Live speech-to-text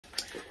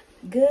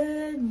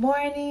Good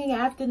morning,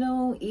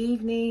 afternoon,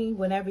 evening,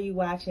 whenever you're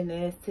watching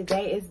this.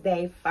 Today is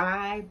day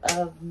 5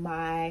 of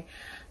my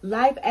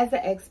life as an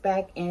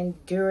expat in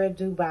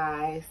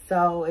Dubai.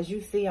 So as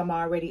you see, I'm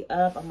already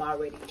up, I'm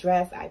already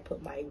dressed. I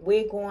put my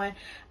wig on.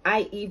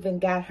 I even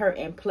got her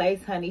in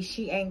place, honey.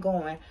 She ain't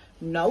going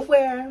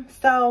nowhere.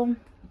 So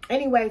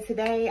anyway,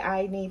 today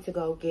I need to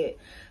go get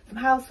some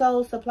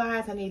household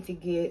supplies. I need to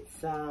get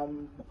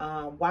some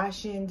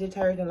washing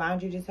detergent,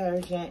 laundry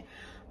detergent,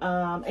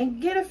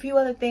 and get a few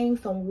other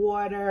things, some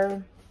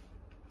water,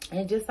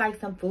 and just like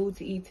some food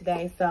to eat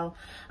today. So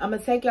I'm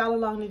gonna take y'all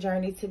along the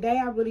journey. Today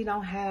I really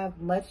don't have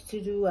much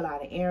to do, a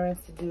lot of errands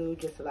to do,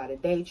 just a lot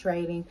of day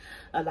trading,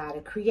 a lot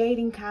of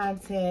creating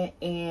content,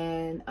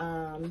 and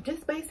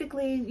just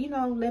basically, you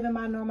know, living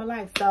my normal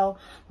life. So,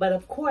 but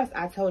of course,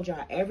 I told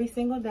y'all every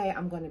single day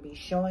I'm going to be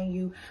showing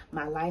you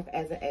my life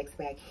as an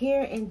expat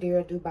here in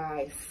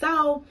Dubai.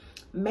 So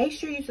make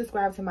sure you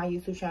subscribe to my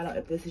YouTube channel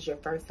if this is your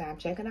first time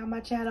checking out my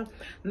channel.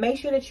 Make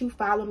sure that you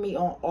follow me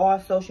on all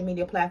social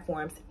media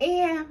platforms.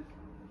 And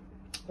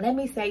let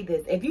me say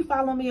this, if you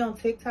follow me on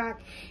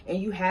TikTok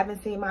and you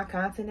haven't seen my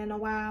content in a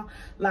while,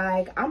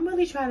 like, I'm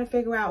really trying to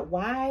figure out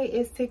why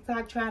is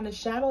TikTok trying to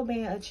shadow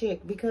ban a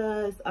chick,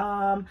 because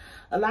a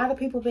lot of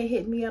people been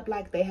hitting me up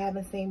like they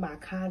haven't seen my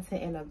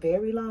content in a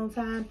very long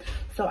time.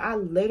 So I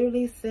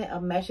literally sent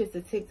a message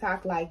to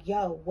TikTok like,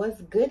 yo,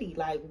 what's goody?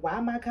 Like, why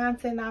my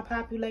content not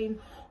populating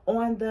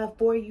on the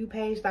For You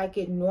page like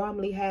it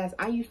normally has?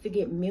 I used to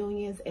get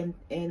millions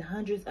and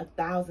hundreds of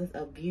thousands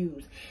of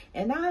views,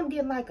 and now I'm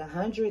getting like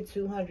 100,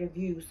 200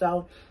 views.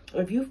 So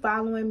if you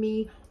following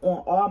me on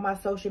all my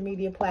social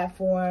media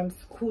platforms,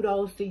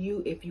 kudos to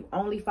you. If you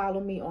only follow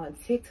me on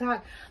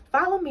TikTok,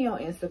 follow me on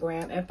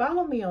Instagram and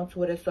follow me on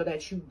Twitter so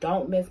that you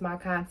don't miss my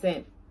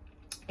content.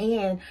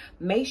 And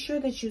make sure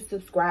that you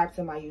subscribe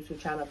to my YouTube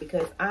channel,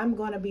 because I'm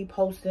going to be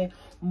posting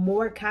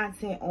more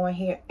content on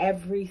here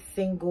every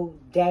single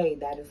day.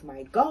 That is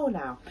my goal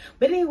now.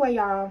 But anyway,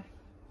 y'all,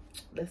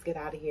 let's get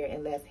out of here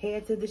and let's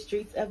head to the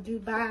streets of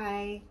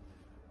Dubai.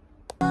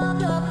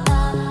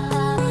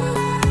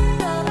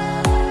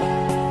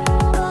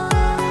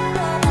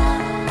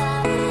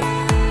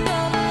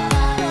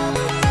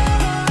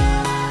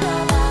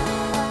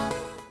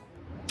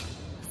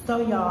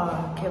 So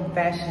y'all,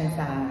 confession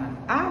time.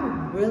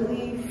 I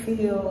really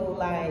feel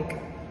like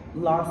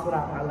lost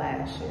without my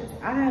lashes.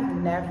 I have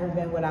never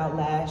been without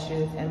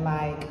lashes in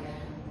like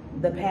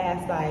the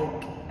past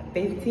like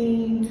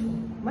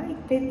 15,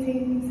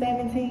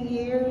 17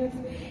 years.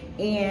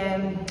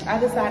 And I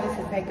decided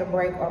to take a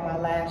break on my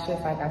lashes.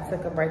 Like, I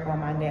took a break on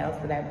my nails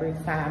for that brief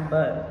time,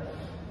 but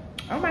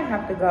I might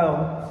have to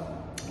go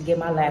get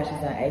my lashes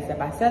done ASAP.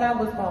 I said I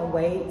was gonna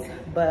wait,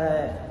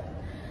 but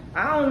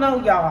I don't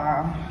know,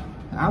 y'all.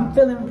 I'm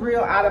feeling real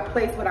out of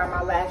place without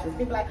my lashes.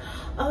 People like,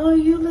 oh,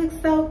 you look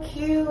so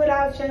cute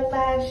without your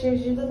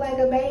lashes. You look like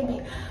a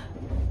baby.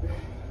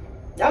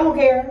 I don't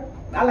care.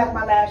 I like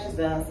my lashes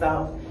done.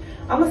 So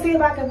I'm gonna see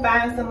if I can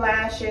find some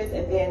lashes,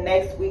 and then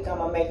next week I'm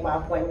gonna make my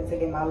appointment to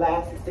get my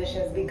lash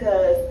extensions,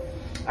 because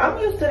I'm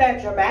used to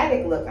that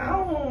dramatic look. I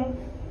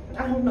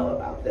don't know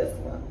about this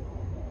one.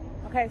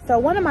 Okay, so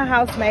one of my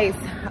housemates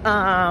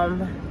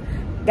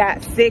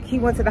got sick. He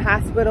went to the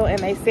hospital and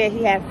they said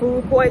he had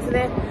food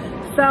poisoning.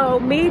 So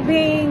me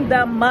being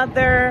the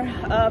mother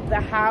of the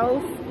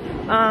house,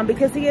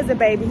 because he is a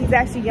baby, he's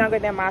actually younger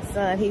than my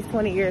son. He's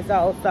 20 years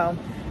old. So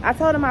I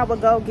told him I would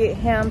go get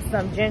him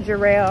some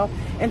ginger ale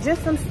and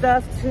just some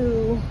stuff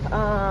to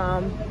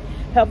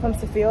help him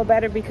to feel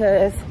better,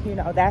 because, you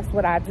know, that's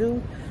what I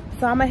do.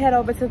 So I'm gonna head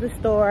over to the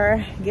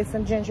store, get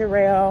some ginger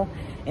ale,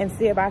 and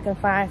see if I can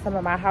find some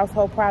of my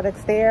household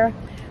products there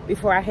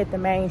before I hit the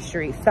main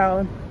street.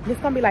 So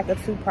it's gonna be like a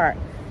 2-part.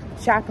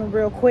 Shopping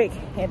real quick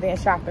and then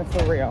shopping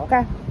for real,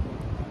 okay?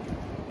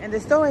 And the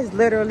store is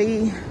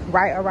literally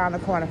right around the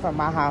corner from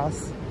my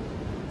house.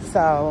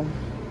 So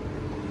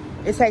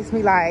it takes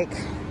me like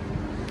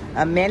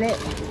a minute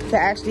to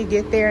actually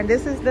get there. And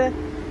this is the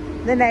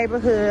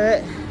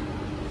neighborhood.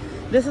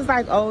 This is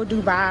like old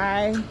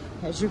Dubai,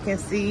 as you can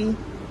see.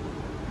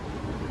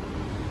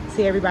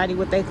 See everybody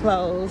with their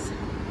clothes.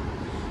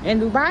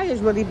 And Dubai is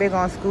really big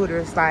on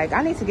scooters. Like,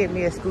 I need to get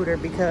me a scooter,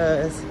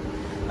 because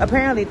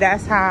apparently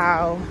that's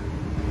how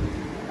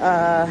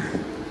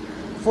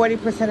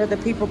 40% of the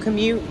people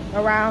commute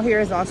around here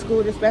is on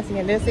scooters, especially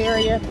in this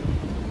area.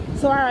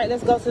 So all right,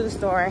 let's go to the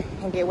store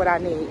and get what I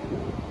need.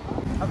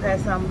 Okay,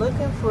 so I'm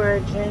looking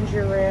for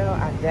ginger ale.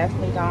 I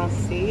definitely don't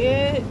see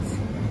it.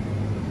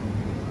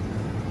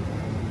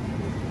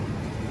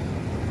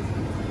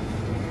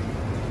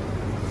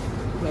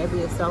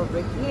 Maybe it's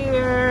over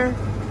here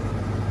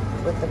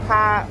with the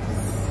pops.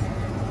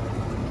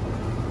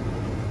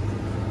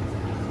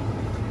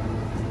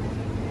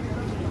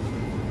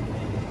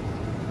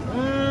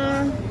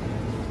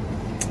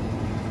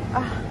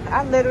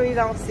 I literally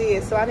don't see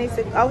it, so I need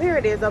to, oh, here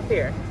it is up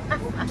here.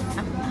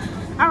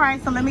 All right,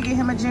 so let me get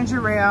him a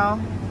ginger ale.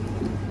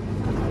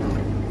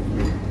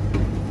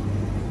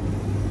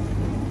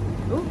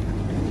 Ooh,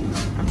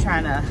 I'm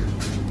trying to,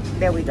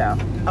 there we go.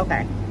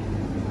 Okay.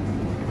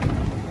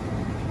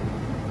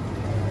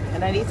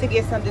 And I need to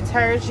get some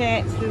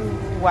detergent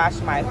to wash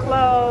my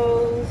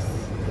clothes.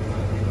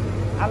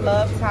 I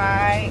love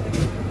Tide.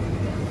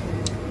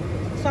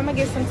 So I'm gonna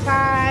get some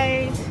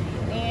Tide,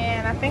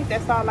 and I think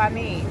that's all I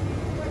need.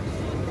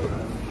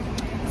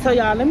 So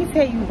y'all, let me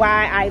tell you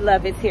why I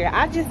love it here.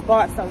 I just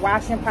bought some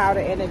washing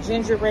powder and a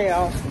ginger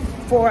ale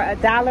for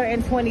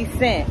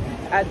 $1.20.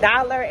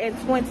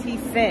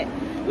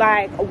 $1.20.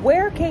 Like,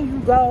 where can you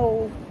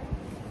go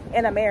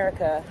in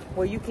America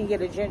where you can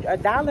get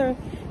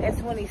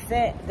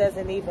 $1.20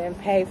 doesn't even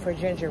pay for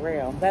ginger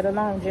ale, let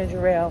alone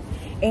ginger ale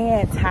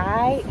and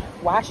Tide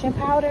washing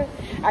powder.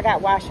 I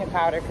got washing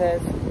powder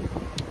because,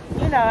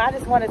 you know, I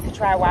just wanted to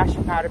try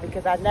washing powder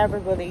because I never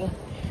really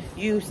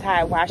used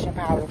Tide washing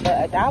powder.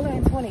 But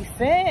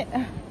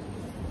 $1.20.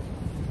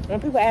 When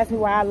people ask me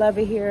why I love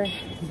it here,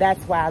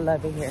 that's why I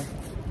love it here.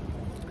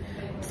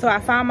 So I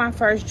found my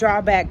first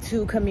drawback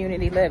to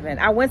community living.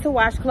 I went to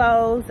wash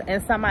clothes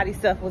and somebody's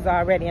stuff was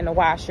already in the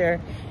washer.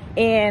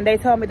 And they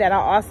told me that I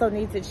also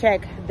need to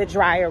check the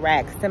dryer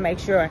racks to make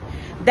sure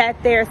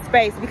that there's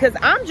space. Because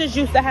I'm just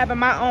used to having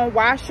my own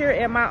washer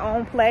in my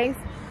own place.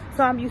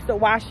 So I'm used to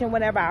washing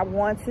whenever I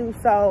want to.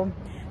 So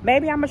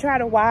maybe I'm gonna try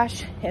to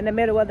wash in the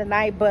middle of the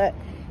night. But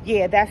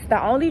yeah, that's the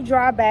only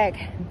drawback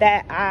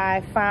that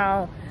I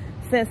found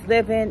since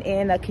living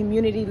in a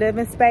community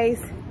living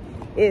space,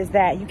 is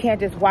that you can't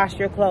just wash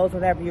your clothes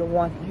whenever you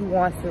want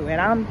to.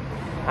 And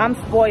I'm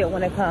spoiled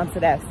when it comes to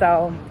that.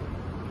 So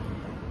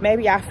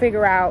maybe I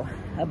figure out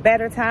a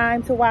better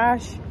time to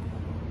wash,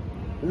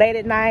 late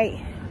at night,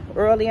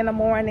 early in the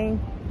morning,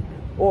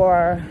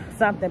 or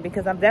something,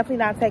 because I'm definitely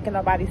not taking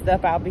nobody's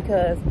stuff out,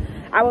 because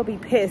I would be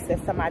pissed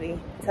if somebody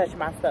touched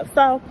my stuff.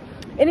 So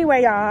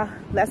anyway, y'all,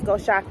 let's go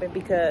shopping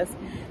because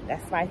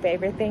that's my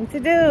favorite thing to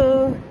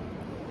do.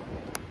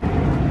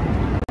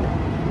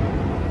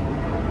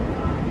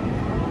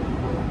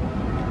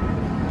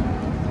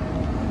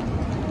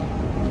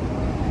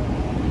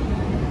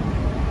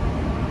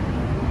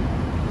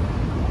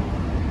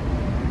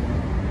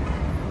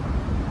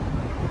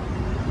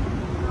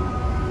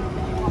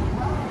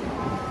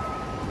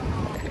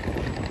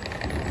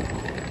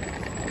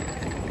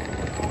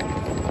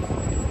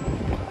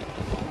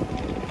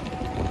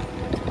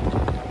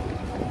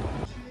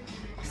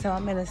 So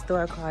I'm in a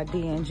store called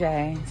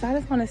D&J. So I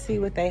just want to see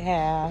what they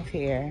have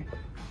here.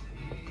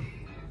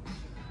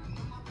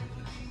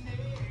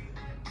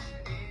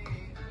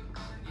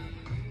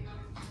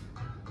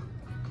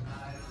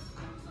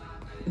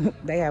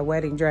 They got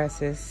wedding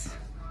dresses.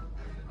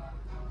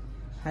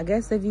 I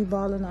guess if you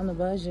balling on a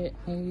budget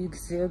and you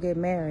still get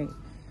married,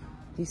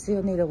 you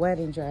still need a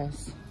wedding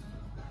dress.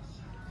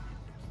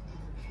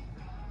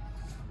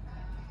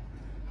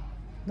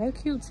 They're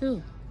cute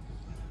too.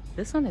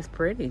 This one is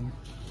pretty.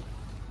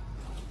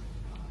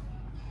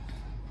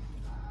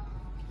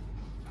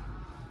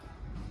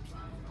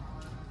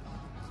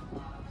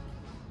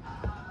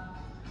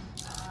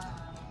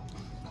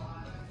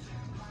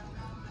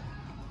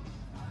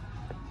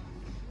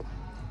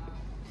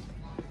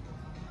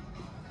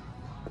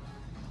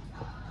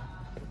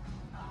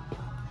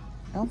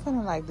 I'm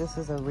feeling like this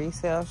is a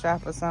resale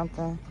shop or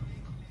something.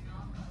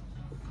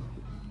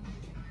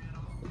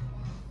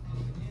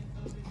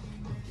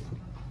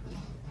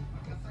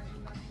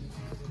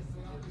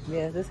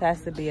 Yeah, this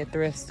has to be a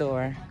thrift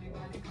store.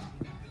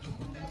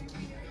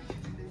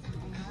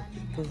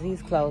 Because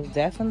these clothes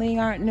definitely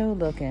aren't new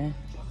looking.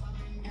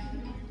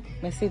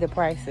 Let's see the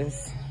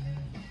prices.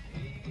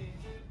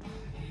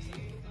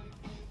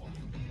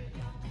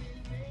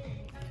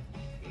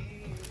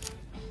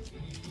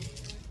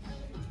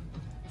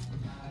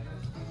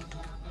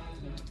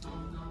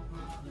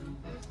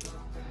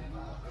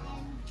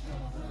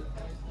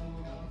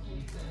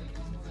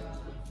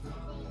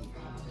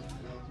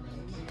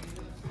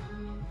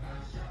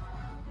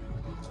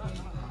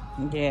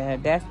 Yeah,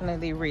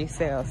 definitely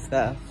resale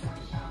stuff.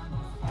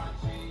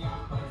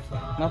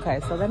 Okay,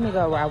 so let me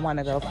go where I want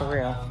to go for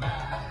real.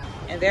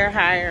 And they're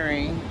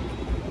hiring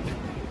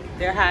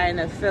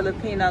a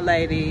Filipino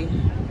lady,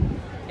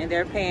 and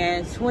they're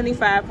paying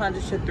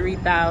 $2,500 to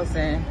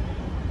 $3,000.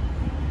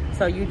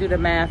 So you do the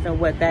math and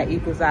what that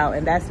equals out,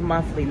 and that's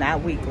monthly,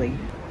 not weekly.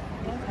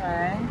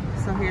 Okay,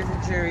 so here's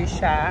a jewelry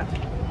shop.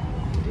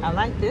 I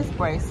like this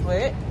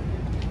bracelet.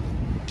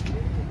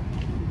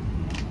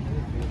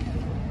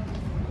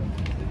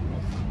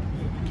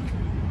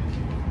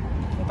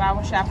 If I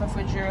was shopping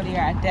for jewelry,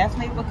 I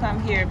definitely would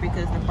come here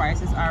because the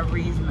prices are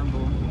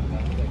reasonable.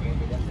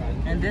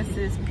 And this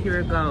is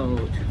pure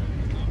gold.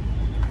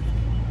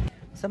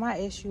 So my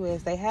issue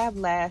is they have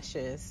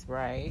lashes,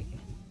 right?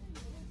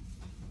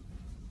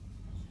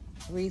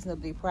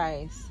 Reasonably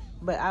priced,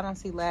 but I don't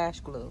see lash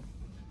glue.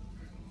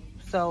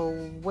 So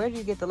where do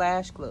you get the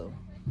lash glue?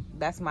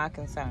 That's my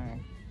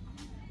concern.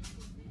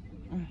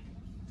 And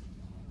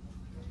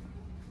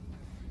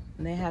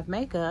they have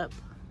makeup,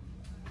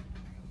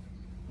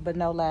 but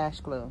no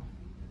lash glue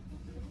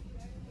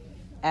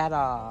at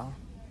all.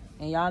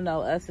 And y'all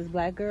know us as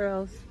black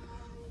girls,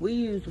 we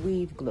use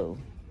weave glue.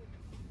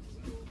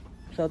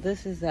 So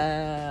this is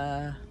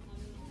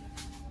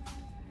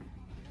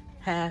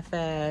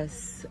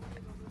half-ass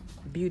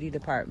beauty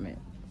department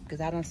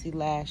because I don't see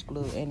lash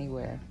glue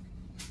anywhere.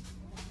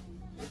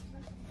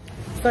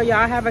 So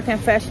y'all, have a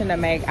confession to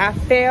make. I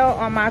failed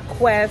on my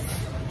quest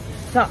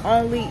to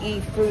only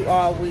eat fruit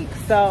all week.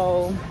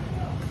 So,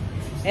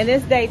 and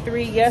it's day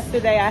 3.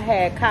 Yesterday I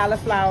had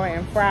cauliflower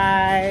and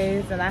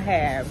fries, and I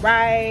had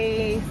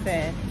rice,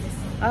 and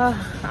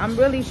I'm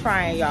really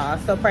trying, y'all.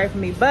 So pray for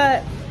me.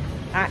 But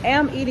I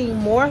am eating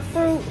more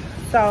fruit,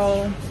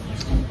 so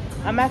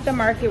I'm at the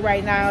market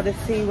right now to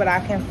see what I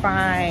can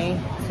find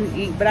to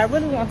eat. But I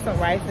really want some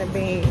rice and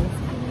beans.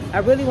 I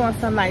really want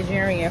some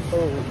Nigerian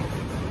food.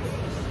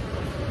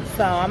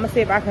 So I'm gonna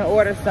see if I can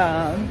order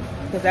some,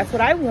 because that's what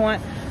I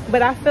want.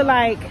 But I feel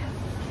like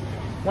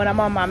when I'm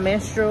on my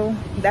menstrual,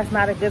 that's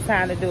not a good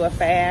time to do a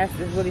fast.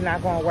 It's really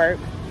not gonna work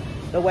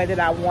the way that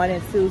I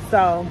wanted to.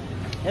 So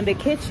in the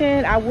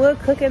kitchen, I would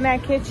cook in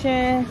that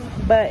kitchen,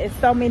 but it's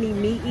so many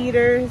meat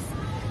eaters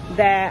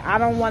that I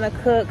don't want to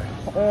cook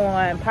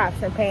on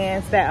pots and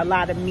pans that a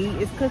lot of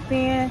meat is cooked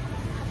in.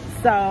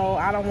 So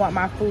I don't want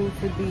my food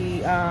to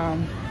be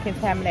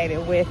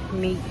contaminated with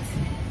meat.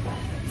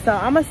 So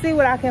I'm gonna see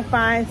what I can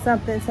find,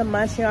 something to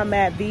munch on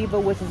at Viva,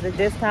 which is a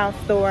discount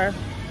store.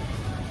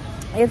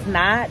 If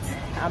not,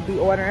 I'll be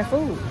ordering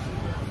food.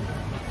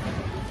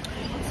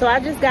 So I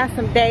just got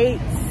some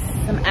dates,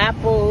 some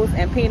apples,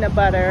 and peanut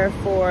butter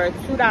for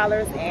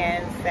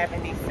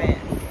 $2.70.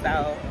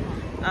 So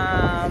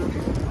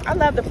I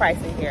love the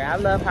pricing here. I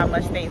love how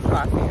much things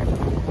cost here.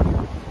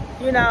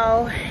 You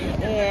know,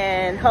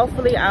 and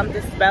hopefully I'm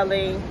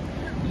dispelling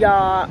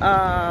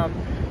y'all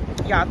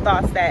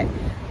thoughts that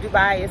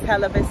Dubai is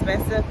hella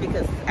expensive,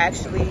 because it's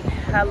actually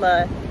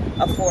hella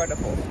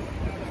affordable.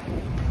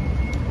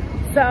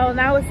 So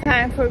now it's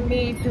time for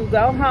me to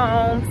go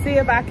home, see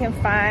if I can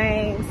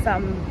find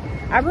some.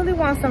 I really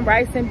want some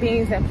rice and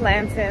beans and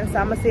plantains, so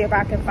I'm gonna see if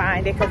I can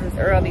find it, because it's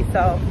early.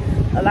 So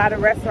a lot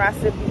of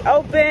restaurants should be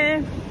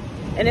open,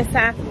 and it's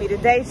time for me to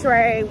day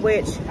trade,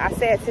 which I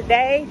said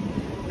today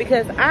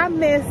because I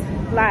missed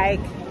like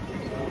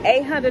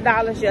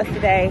 $800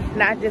 yesterday,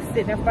 not just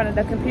sitting in front of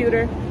the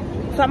computer.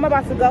 So I'm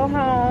about to go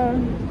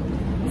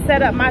home,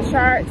 set up my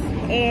charts,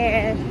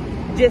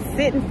 and just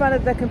sit in front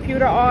of the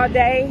computer all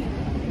day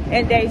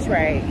and day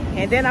trade.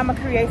 And then I'm gonna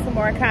create some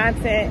more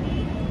content,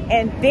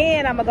 and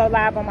then I'm gonna go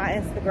live on my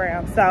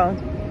Instagram. So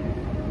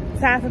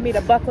time for me to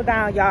buckle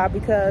down, y'all,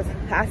 because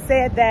I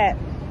said that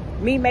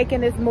me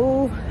making this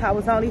move, I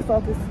was only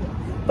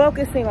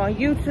focusing on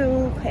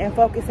YouTube and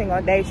focusing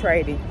on day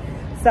trading.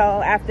 So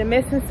after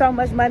missing so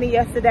much money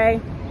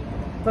yesterday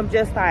from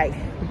just like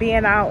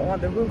being out on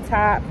the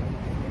rooftop,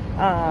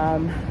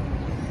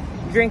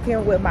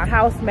 drinking with my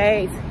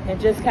housemates,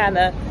 and just kind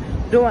of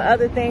doing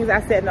other things,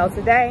 I said no,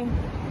 today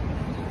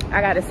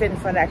I gotta sit in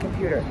front of that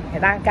computer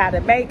and I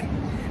gotta make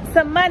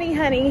some money,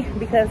 honey,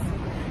 because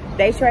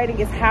day trading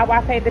is how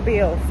I pay the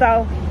bills.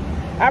 So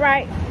all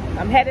right,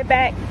 I'm headed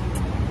back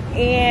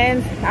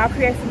and I'll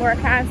create some more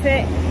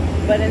content.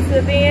 But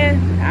until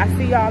then, I'll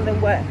see y'all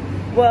in what,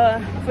 well,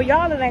 for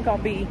y'all it ain't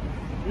gonna be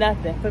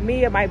nothing. For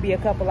me, it might be a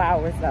couple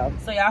hours though.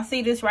 So y'all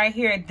see this right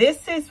here?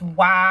 This is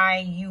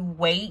why you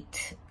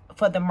wait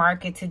for the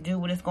market to do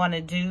what it's going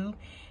to do,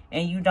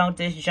 and you don't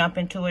just jump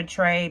into a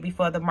trade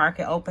before the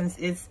market opens.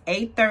 It's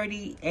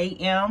 8:30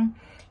 a.m.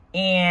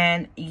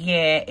 and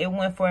yeah, it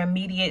went for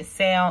immediate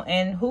sale,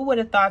 and who would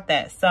have thought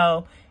that?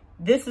 So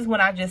this is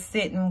when I just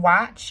sit and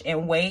watch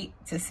and wait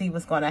to see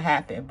what's going to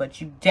happen.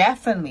 But you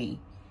definitely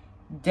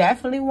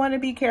want to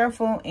be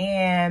careful,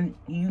 and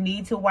you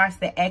need to watch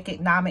the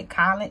economic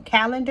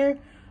calendar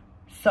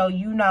so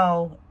you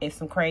know if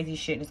some crazy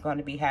shit is going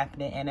to be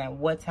happening and at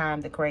what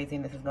time the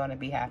craziness is going to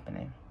be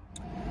happening.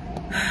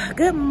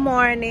 Good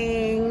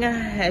morning.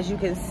 As you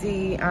can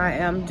see, I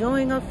am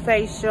doing a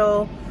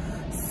facial.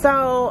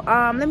 So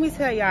let me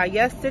tell y'all,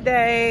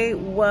 yesterday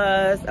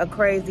was a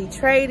crazy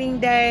trading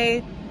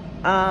day.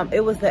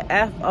 It was the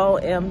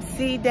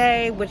FOMC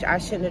day, which I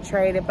shouldn't have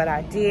traded, but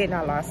I did, and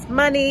I lost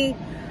money.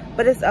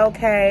 But it's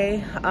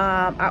okay.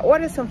 I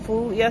ordered some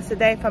food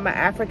yesterday from an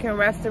African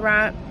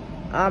restaurant,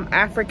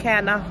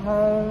 Africana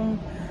Home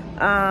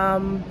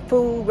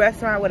Food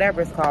Restaurant,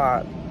 whatever it's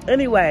called.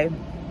 Anyway,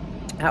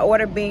 I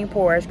ordered bean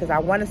porridge because I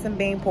wanted some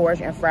bean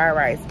porridge and fried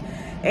rice.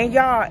 And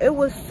y'all, it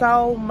was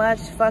so much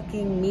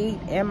fucking meat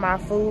in my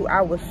food.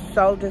 I was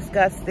so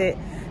disgusted.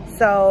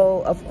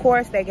 So of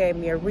course they gave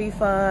me a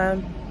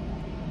refund,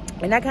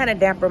 and that kind of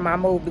dampened my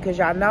mood, because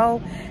y'all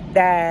know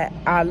that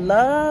I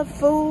love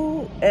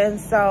food, and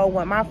so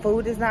when my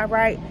food is not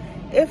right,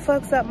 it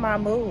fucks up my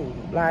mood.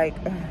 Like,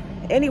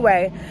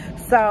 anyway,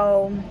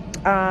 so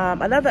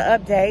another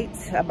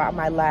update about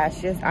my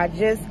lashes. I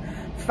just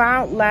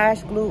found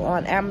lash glue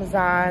on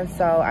Amazon,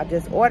 so I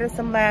just ordered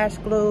some lash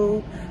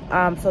glue.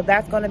 So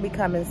that's going to be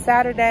coming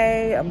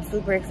Saturday. I'm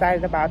super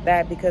excited about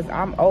that because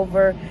I'm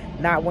over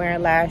not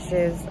wearing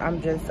lashes.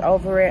 I'm just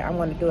over it. I'm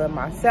going to do it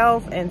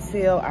myself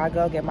until I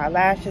go get my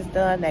lashes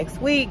done next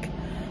week.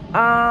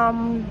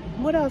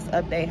 What else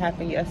update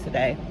happened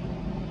yesterday?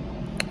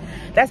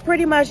 that's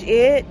pretty much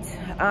it.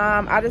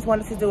 I just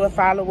wanted to do a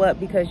follow-up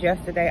because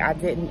yesterday I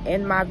didn't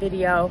end my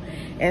video,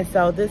 and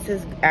so this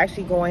is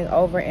actually going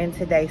over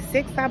into day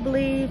 6, I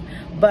believe.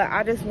 But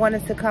I just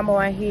wanted to come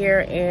on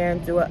here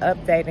and do an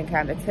update and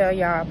kind of tell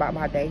y'all about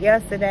my day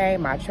yesterday.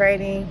 My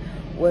trading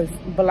was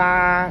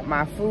blah,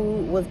 my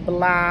food was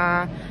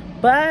blah,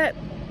 but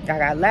I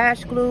got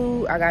lash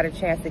glue. I got a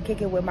chance to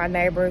kick it with my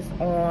neighbors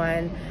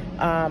on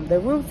the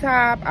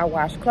rooftop. I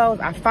washed clothes.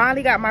 I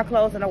finally got my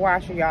clothes in the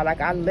washer, y'all. Like,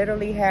 I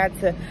literally had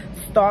to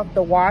stalk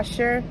the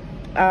washer,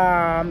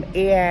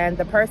 and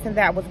the person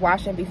that was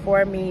washing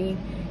before me,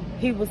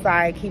 he was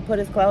like, he put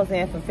his clothes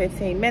in for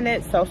 15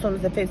 minutes. So as soon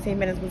as the 15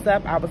 minutes was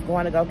up, I was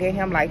going to go get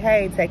him, like,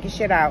 hey, take your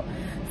shit out.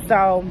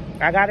 So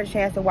I got a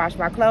chance to wash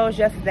my clothes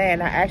yesterday,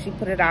 and I actually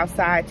put it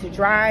outside to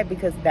dry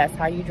because that's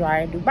how you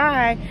dry in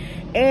Dubai.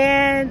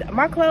 And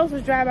my clothes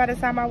was dry by the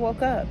time I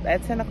woke up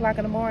at 10 o'clock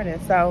in the morning.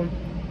 So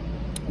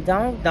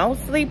don't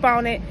sleep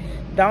on it.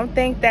 Don't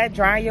think that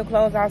drying your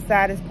clothes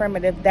outside is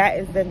primitive. That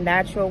is the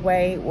natural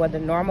way, or the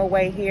normal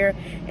way here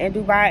in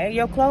Dubai. And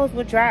your clothes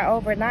will dry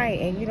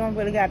overnight, and you don't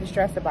really got to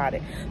stress about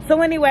it.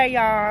 So anyway,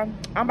 y'all,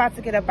 I'm about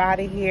to get up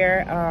out of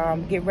here.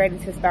 Get ready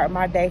to start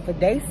my day for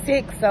day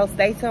 6. So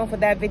stay tuned for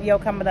that video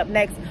coming up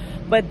next.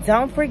 But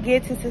don't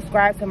forget to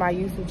subscribe to my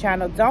YouTube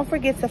channel. Don't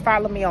forget to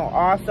follow me on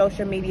all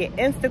social media: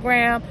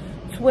 Instagram,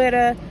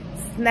 Twitter,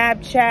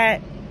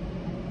 Snapchat,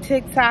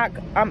 TikTok.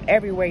 I'm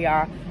everywhere,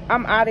 y'all.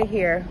 I'm out of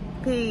here.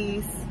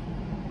 Peace.